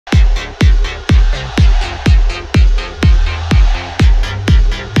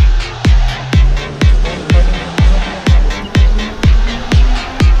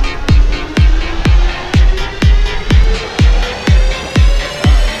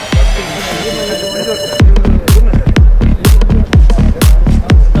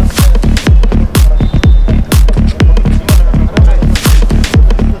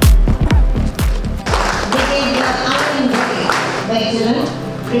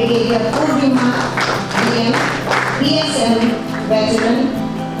Brigadier Purnima, DM, BSM veteran,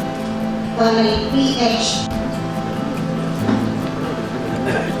 Colonel P.H.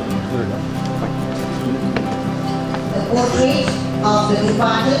 The portrait of the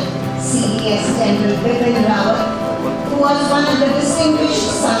departed CDS General Bipin Rawat, who was one of the distinguished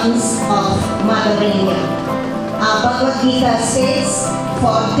sons of Mother India. Our Bhagavad Gita states,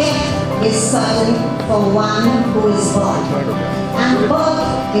 "For death is certain for one who is born, and birth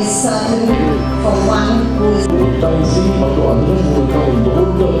is certain for one who is born."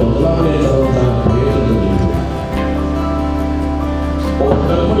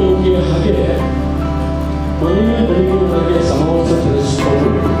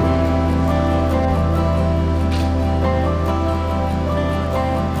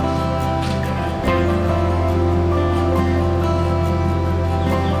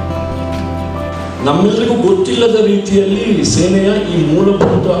 ನಮ್ಮೆಲ್ಲರಿಗೂ ಗೊತ್ತಿಲ್ಲದ ರೀತಿಯಲ್ಲಿ ಸೇನೆಯ ಈ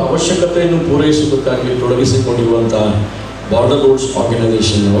ಮೂಲಭೂತ ಅವಶ್ಯಕತೆಯನ್ನು ಪೂರೈಸುವುದಕ್ಕಾಗಿ ತೊಡಗಿಸಿಕೊಂಡಿರುವಂತಹ border roads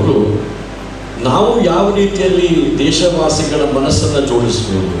organisation ಅವರು ನಾವು ಯಾವ ರೀತಿಯಲ್ಲಿ ದೇಶವಾಸಿಗಳ ಮನಸ್ಸನ್ನು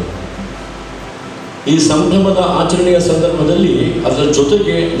ಜೋಡಿಸಬಹುದು, ಈ ಸಂಭ್ರಮದ ಆಚರಣೆಯ ಸಂದರ್ಭದಲ್ಲಿ ಅದರ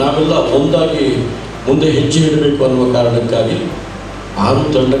ಜೊತೆಗೆ ನಾವೆಲ್ಲ ಒಂದಾಗಿ ಮುಂದೆ ಹೆಜ್ಜೆ ಇಡಬೇಕು ಅನ್ನುವ ಕಾರಣಕ್ಕಾಗಿ 6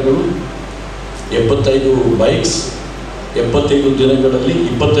 ತಂಡಗಳು, 75 ಬೈಕ್ಸ್, 75 ದಿನಗಳಲ್ಲಿ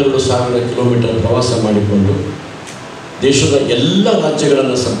 22,000 ಕಿಲೋಮೀಟರ್ ಪ್ರವಾಸ ಮಾಡಿಕೊಂಡು ದೇಶದ ಎಲ್ಲ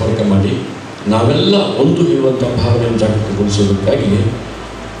ರಾಜ್ಯಗಳನ್ನು ಸಂಪರ್ಕ ಮಾಡಿ ನಾವೆಲ್ಲ ಒಂದು ಇರುವಂಥ ಭಾವನೆಯನ್ನು ಜಾಗೃತಗೊಳಿಸೋದಕ್ಕಾಗಿ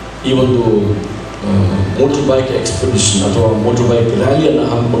ಈ ಒಂದು ಮೋಟರ್ ಬೈಕ್ ಎಕ್ಸ್ಪಿಡಿಷನ್ ಅಥವಾ ಮೋಟರ್ ಬೈಕ್ ರ್ಯಾಲಿಯನ್ನು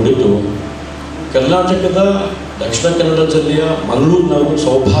ಹಮ್ಮಿಕೊಂಡಿದ್ದು ಕರ್ನಾಟಕದ ದಕ್ಷಿಣ ಕನ್ನಡ ಜಿಲ್ಲೆಯ ಮಂಗಳೂರಿನ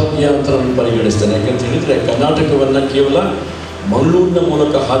ಸೌಭಾಗ್ಯ ಅಂತ ನಾನು ಪರಿಗಣಿಸ್ತೇನೆ. ಯಾಕಂತ ಹೇಳಿದರೆ ಕರ್ನಾಟಕವನ್ನು ಕೇವಲ ಮಂಗಳೂರಿನ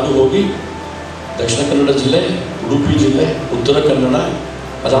ಮೂಲಕ ಹಾದು ಹೋಗಿ ದಕ್ಷಿಣ ಕನ್ನಡ ಜಿಲ್ಲೆ, ಉಡುಪಿ ಜಿಲ್ಲೆ, ಉತ್ತರ ಕನ್ನಡ,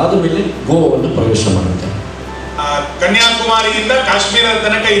 ಅದಾದ ಮೇಲೆ ಗೋವಾವನ್ನು ಪ್ರವೇಶ ಮಾಡುತ್ತೆ. ಕನ್ಯಾಕುಮಾರಿಯಿಂದ ಕಾಶ್ಮೀರದ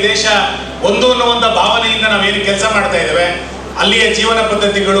ತನಕ ಈ ದೇಶ ಒಂದು ಅನ್ನುವಂಥ ಭಾವನೆಯಿಂದ ನಾವೇನು ಕೆಲಸ ಮಾಡ್ತಾ ಇದ್ದೇವೆ, ಅಲ್ಲಿಯ ಜೀವನ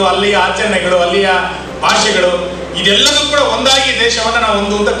ಪದ್ಧತಿಗಳು, ಅಲ್ಲಿಯ ಆಚರಣೆಗಳು, ಅಲ್ಲಿಯ ಭಾಷೆಗಳು, ಇದೆಲ್ಲದೂ ಕೂಡ ಒಂದಾಗಿ ದೇಶವನ್ನು ನಾವು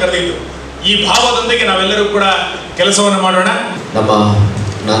ಒಂದು ಅಂತ ಕರೆದಿದ್ದು. ಈ ಭಾವದೊಂದಿಗೆ ನಾವೆಲ್ಲರೂ ಕೂಡ ಕೆಲಸವನ್ನು ಮಾಡೋಣ. ನಮ್ಮ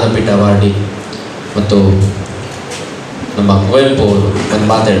ಜ್ಞಾನಪೀಠ ಅವಾರ್ಡಿ ಮತ್ತು ನಮ್ಮ ಕುವೆಂಪು ಅವರು ಒಂದು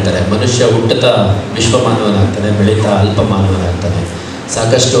ಮಾತು ಹೇಳ್ತಾರೆ, ಮನುಷ್ಯ ಹುಟ್ಟುತ್ತಾ ವಿಶ್ವಮಾನವನಾಗ್ತಾನೆ, ಬೆಳೀತಾ ಅಲ್ಪಮಾನವನಾಗ್ತಾನೆ.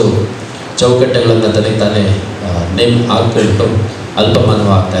 ಸಾಕಷ್ಟು ಚೌಕಟ್ಟುಗಳನ್ನು ತನಗೆ ತಾನೇ ಹಾಕಿಕೊಂಡು ಅಲ್ಪಮಾನವ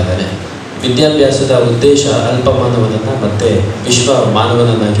ಆಗ್ತಾ ಇದ್ದಾನೆ. ವಿದ್ಯಾಭ್ಯಾಸದ ಉದ್ದೇಶ ಅಲ್ಪಮಾನವನನ್ನು ಮತ್ತು ವಿಶ್ವ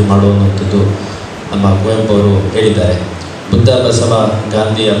ಮಾನವನನ್ನಾಗಿ ಮಾಡುವಂಥದ್ದು ನಮ್ಮ ಕುವೆಂಪು ಅವರು ಹೇಳಿದ್ದಾರೆ. ಬುದ್ಧ, ಬಸವ,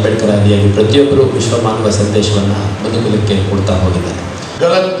 ಗಾಂಧಿ, ಅಂಬೇಡ್ಕರ್ ಆದಿಯಾಗಿ ಪ್ರತಿಯೊಬ್ಬರು ವಿಶ್ವ ಮಾನವ ಸಂದೇಶವನ್ನು ಮನುಕುಲಕ್ಕೆ ಕೊಡ್ತಾ ಹೋಗಿದ್ದಾರೆ.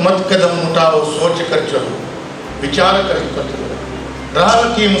 गलत मत कदम उठाओ, सोच कर चलो, विचार कर चलो, राह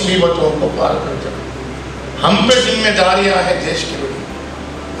की मुसीबतों को पार कर चलो. हम पे जिम्मेदारियां है देश की बड़ी.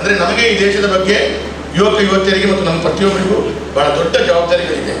 ಅಂದರೆ ನಮಗೆ ಈ ದೇಶದ ಬಗ್ಗೆ ಯುವಕ ಯುವತಿಯರಿಗೆ ಮತ್ತು ನಮ್ಮ ಪ್ರತಿಯೊಬ್ಬರಿಗೂ ಬಹಳ ದೊಡ್ಡ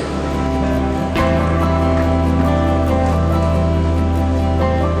ಜವಾಬ್ದಾರಿಗಳಿದೆ.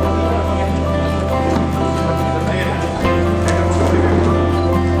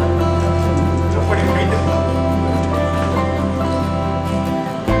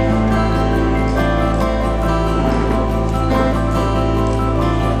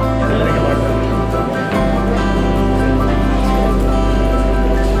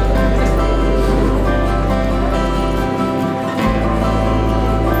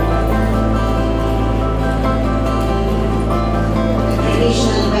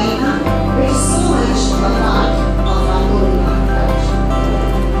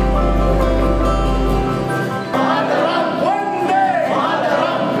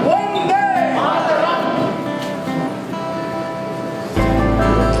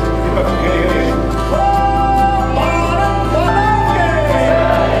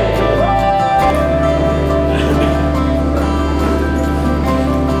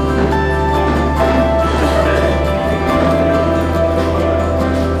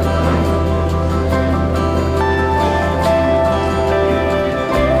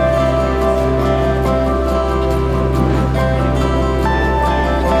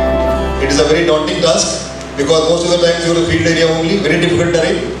 It is a very daunting task because most of the times you are in the field area only, very difficult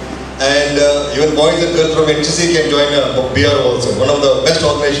terrain, and even boys and girls from NCC can join BRO also, one of the best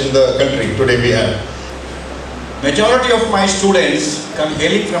organizations in the country today we have. Majority of my students come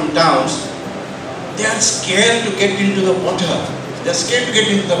hailing from towns. They are scared to get into the water. They are scared to get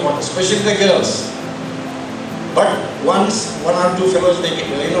into the water, especially the girls. But once one or two fellows they get,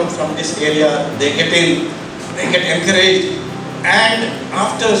 from this area, they get in, they get encouraged. And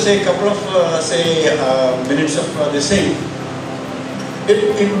after say couple of minutes of this thing, it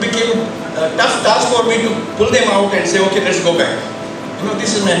became a tough task for me to pull them out and say, okay, let's go back.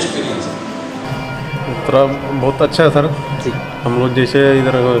 This is my experience. यात्रा बहुत अच्छा है sir जी। हम लोग जैसे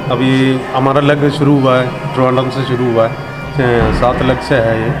इधर अभी हमारा लग शुरू हुआ है, ट्रिवांड्रम से शुरू हुआ है, 7 लग से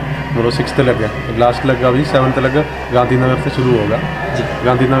है ये, मतलब 6th लग है, लास्ट लग अभी 7th लग गांधीनगर से शुरू होगा जी।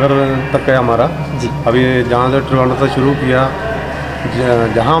 गांधीनगर तक है हमारा जी। अभी जहाँ से ट्रिवांड्रम से शुरू किया,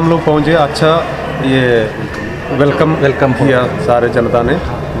 जहाँ हम लोग पहुँचे अच्छा ये वेलकम किया सारे जनता ने,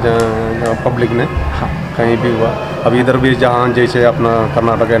 पब्लिक ने, कहीं भी हुआ। अभी इधर भी जहाँ जैसे अपना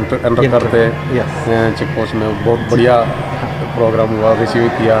कर्नाटक एंटर करते चेक पोस्ट में बहुत बढ़िया प्रोग्राम हुआ, रिसीव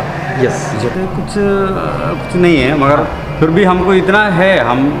किया। यस कुछ नहीं है, मगर फिर भी हमको इतना है,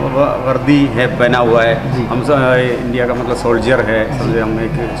 हम वर्दी है पहना हुआ है, हम इंडिया का मतलब सोल्जर है, समझे हम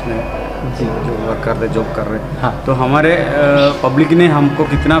एक इसमें जो वर्क कर रहे, जॉब कर रहे। हाँ। तो हमारे पब्लिक ने हमको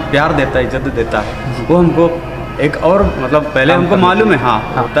कितना प्यार देता है, इज्जत देता है, वो हमको एक और मतलब पहले हमको मालूम है, हाँ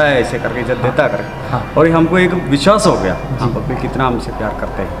होता है ऐसे करके इज्जत देता करके, और ये हमको एक विश्वास हो गया, हाँ पब्लिक कितना हमसे प्यार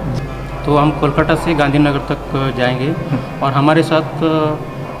करते हैं। तो हम कोलकाता से गांधीनगर तक जाएंगे और हमारे साथ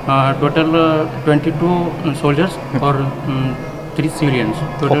टोटल 22 सोल्जर्स और 3 सिविलियंस,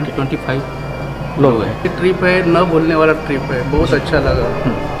 टोटल 25 लोग हैं। ट्रिप है, न भूलने वाला ट्रिप है, बहुत अच्छा लगा।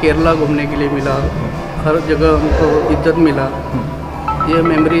 केरला घूमने के लिए मिला, हर जगह हमको इज्जत मिला, ये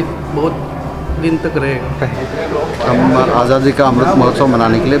मेमोरी बहुत दिन तक रहेगा। हम आज़ादी का अमृत महोत्सव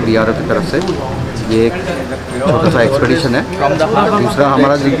मनाने के लिए BRO की तरफ से ये एक छोटा सा एक्सपेडिशन है। दूसरा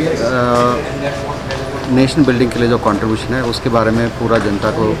हमारा जो नेशन बिल्डिंग के लिए जो कंट्रीब्यूशन है उसके बारे में पूरा जनता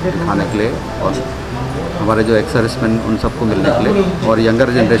को दिखाने के लिए, और हमारे जो एक्स सर्विसमैन उन सबको मिलने के लिए, और यंगर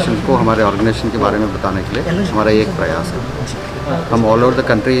जनरेशन को हमारे ऑर्गेनाइजेशन के बारे में बताने के लिए हमारा एक प्रयास है। हम ऑल ओवर द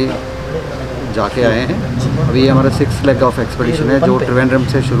कंट्री जाके आए हैं। अभी हमारा 6th लेग ऑफ एक्सपेडिशन है जो त्रिवेंद्रम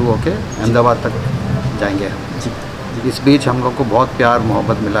से शुरू होकर अहमदाबाद तक जाएंगे। इस बीच हम लोग को बहुत प्यार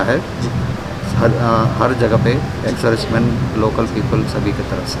मोहब्बत मिला है हर जगह पे, एक्स सर्विसमैन, लोकल पीपल सभी की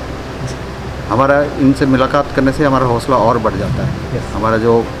तरफ से। हमारा इनसे मुलाकात करने से हमारा हौसला और बढ़ जाता है। हमारा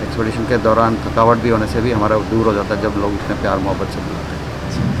जो एक्सपेडिशन के दौरान थकावट भी होने से भी हमारा दूर हो जाता है जब लोग इतने प्यार मोहब्बत से बुलाते हैं।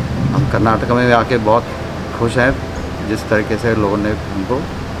 हम कर्नाटक में आके बहुत खुश हैं जिस तरीके से लोगों ने हमको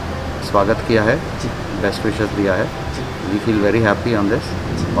स्वागत किया है, बेस्ट विशेस दिया है। We feel very happy on this,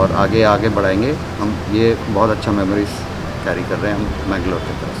 और आगे बढ़ाएंगे हम। ये बहुत अच्छा मेमोरीज कैरी कर रहे हैं हम मैंगलोर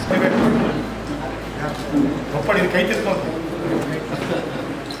की तरफ से।